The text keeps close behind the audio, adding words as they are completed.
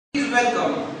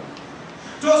welcome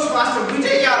Toastmaster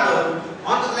Vijay Yadav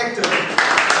on the lectern.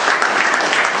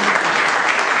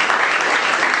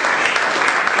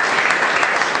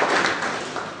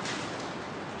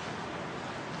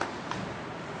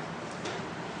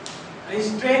 A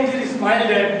stranger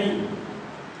smiled at me.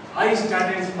 I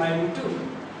started smiling too.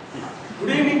 Good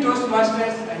evening,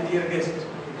 Toastmasters and dear guests.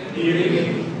 Good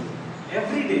evening.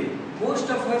 Every day, most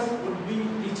of us would be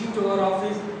reaching to our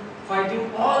office,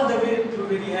 fighting all the way through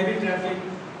very heavy traffic.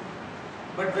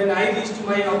 But when I reached to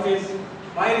my office,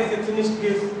 my receptionist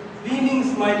gives beaming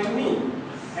smile to me,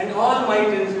 and all my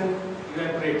tension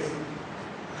evaporates.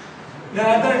 The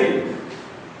other day,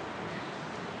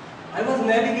 I was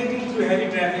navigating through heavy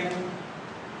traffic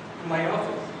to my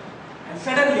office, and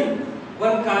suddenly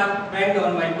one car banged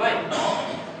on my bike.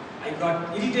 I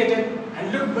got irritated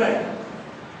and looked back.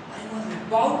 I was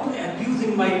about to abuse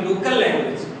in my local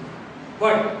language,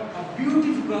 but a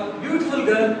beautiful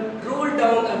girl rolled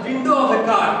down a window of a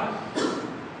car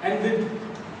and with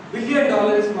 $1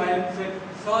 billion smile said,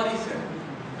 "Sorry sir."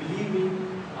 Believe me,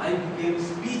 I became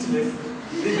speechless.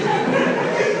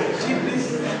 Sheepish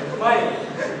smile.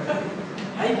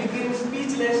 I became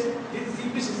speechless with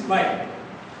sheepish smile.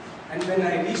 And when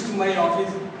I reached my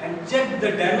office and checked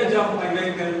the damage of my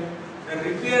vehicle, the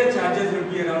repair charges would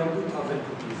be around 2,000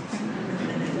 rupees.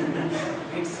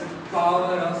 It's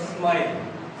power of smile,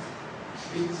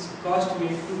 which cost me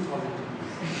 2,000 rupees.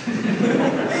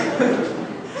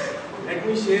 Let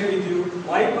me share with you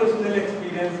my personal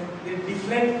experience with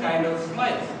different kind of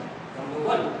smiles. Number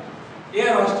 1,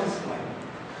 air hostess smile.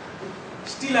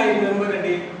 Still I remember a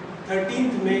day,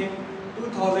 13th May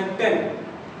 2010,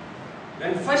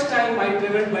 when first time I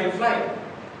traveled by flight.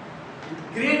 With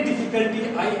great difficulty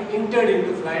I entered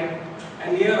into flight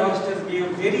and air hostess gave a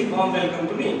very warm welcome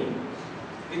to me,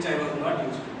 which I was not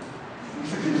used to.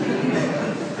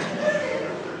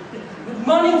 "Good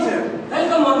morning sir,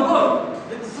 welcome on board,"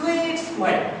 with sweet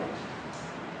smile.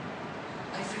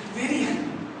 I felt very happy.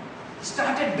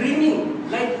 Started dreaming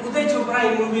like Uday Chopra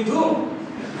in movie Dhoom.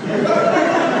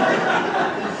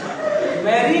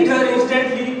 Married her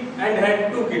instantly and had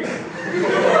 2 kids.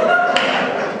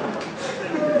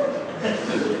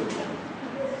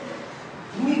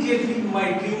 Immediately my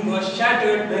dream was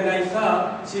shattered when I saw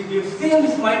she gave same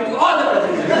smile to all the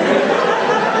passengers.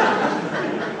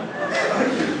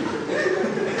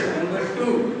 Number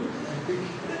 2,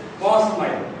 boss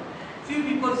smile. Few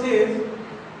people say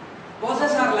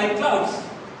bosses are like clouds.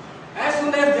 As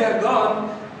soon as they are gone,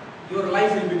 your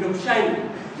life will become shiny.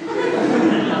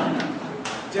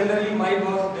 Generally, my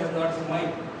boss does not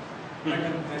smile. But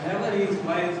whenever he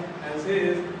smiles and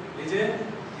says, "Vijay,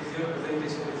 is your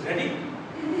presentation is ready?"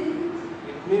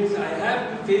 it means I have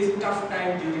to face tough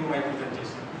time during my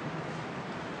presentation.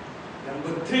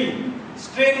 Number 3,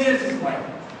 strangers smile.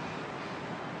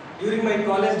 During my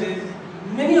college days,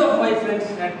 many of my friends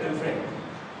had girlfriends.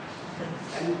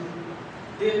 And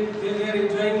they were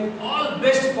enjoying all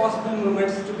best possible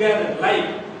moments together, like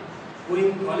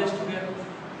going college together,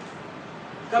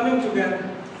 coming together,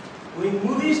 going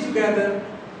movies together,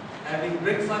 having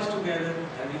breakfast together,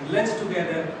 having lunch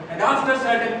together, and after a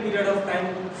certain period of time,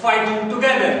 fighting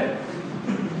together,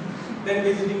 then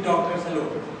visiting doctors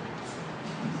alone.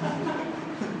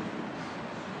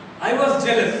 I was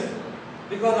jealous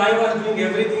because I was doing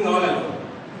everything all alone.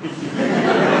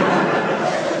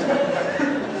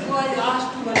 So I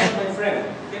asked one of my friends,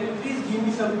 "Can you please give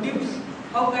me some tips?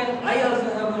 How can I also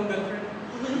have one girlfriend?"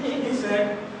 He said,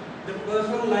 "The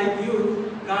person like you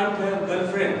can't have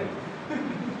girlfriend.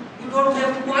 You don't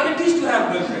have qualities to have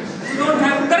girlfriend. You don't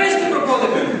have courage to propose a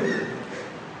girlfriend."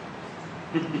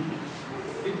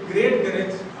 With great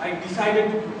courage, I decided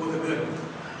to propose a girl.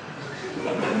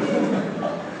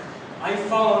 I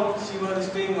found she was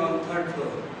staying on 3rd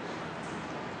floor.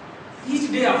 Each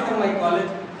day after my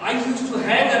college, I used to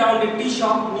hang around a tea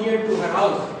shop near to her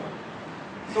house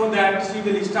so that she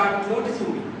will start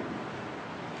noticing me.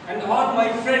 And all my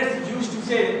friends used to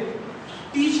say,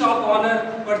 "Tea shop owner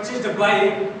purchased a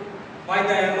bike by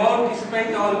the amount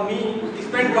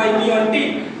spent by me on tea."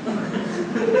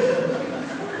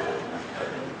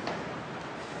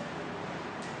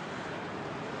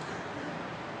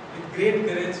 With great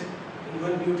courage, in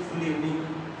one beautiful evening,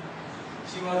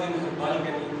 she was in her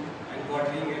balcony and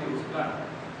watering a rose plant.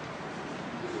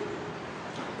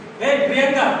 "Hey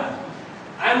Priyanka,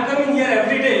 I am coming here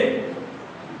every day.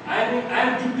 I am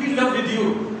deeply in love with you.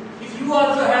 If you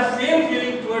also have same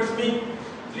feeling towards me,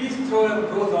 please throw a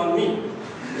rose on me."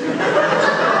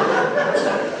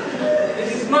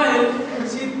 With a smile,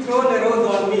 she threw a rose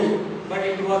on me, but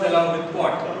it was along with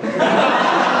pot.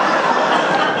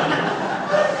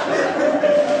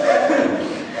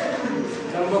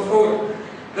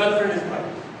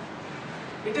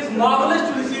 marvelous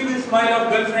to receive the smile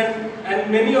of girlfriend,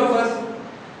 and many of us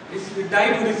die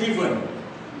to receive one.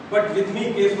 But with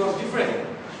me, case was different.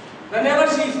 Whenever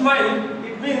she smiled,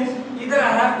 it means either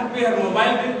I have to pay her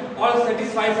mobile bill or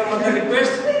satisfy some other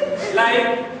request,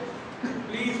 like,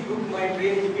 please book my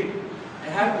train ticket. I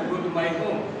have to go to my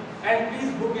home. And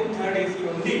please book in third AC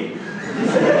only.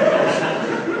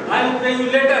 I will pay you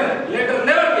later. Later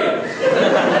never came.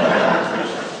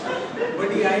 But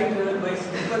I traveled by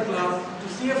sleeper class to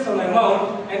save some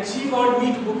amount, and she wanted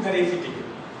me to book her AC ticket.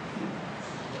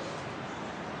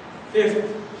 Fifth,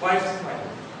 wife's smile.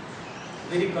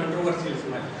 Very controversial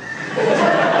smile.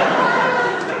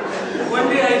 One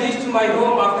day I reached to my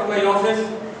home after my office,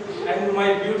 and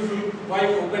my beautiful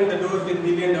wife opened the door with $1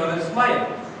 million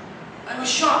smile. I was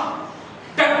shocked,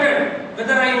 tempted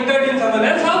whether I entered in someone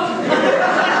else's house.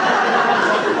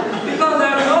 Because I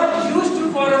am not used to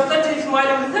for such a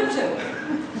smiling reception.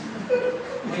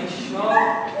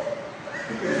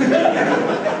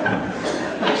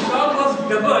 My shock was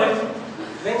doubled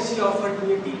when she offered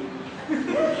me tea.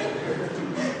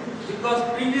 Because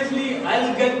previously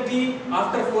I'll get tea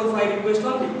after 4 or 5 requests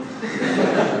only.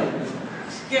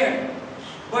 Scared,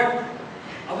 but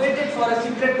awaited for a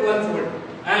secret to unfold,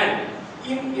 and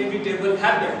inevitable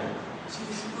happened. She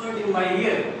whispered in my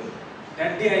ear.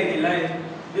 That day I realized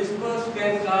whispers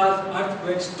can cause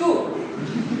earthquakes too.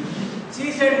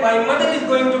 She said my mother is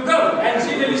going to come and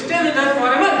she will stay with us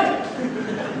for a month.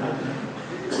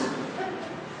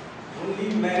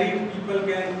 Only married people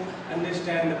can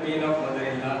understand the pain of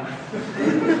mother-in-law.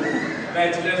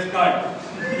 Bachelor's card.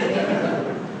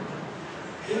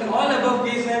 In all above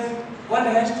cases, one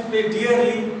has to pay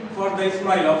dearly for the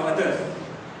smile of others.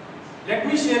 Let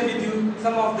me share with you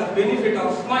some of the benefit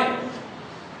of smile.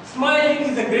 Smiling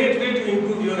is a great way to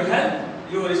improve your health,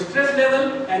 your stress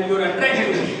level, and your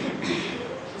attractiveness.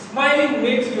 Smiling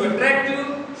makes you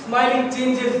attractive, smiling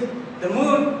changes the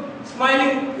mood,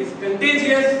 smiling is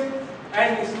contagious,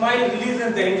 and smile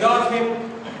releases the endorphin,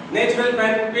 natural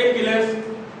painkillers,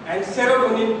 and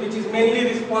serotonin, which is mainly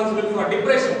responsible for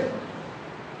depression.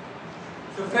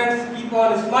 So friends, keep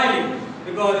on smiling,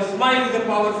 because smile is a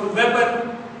powerful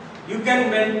weapon. You can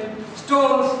melt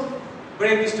stones,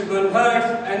 break stubborn hearts,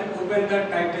 and open the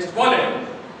tightest wallet.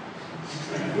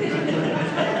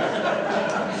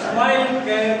 Smile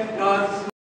can cause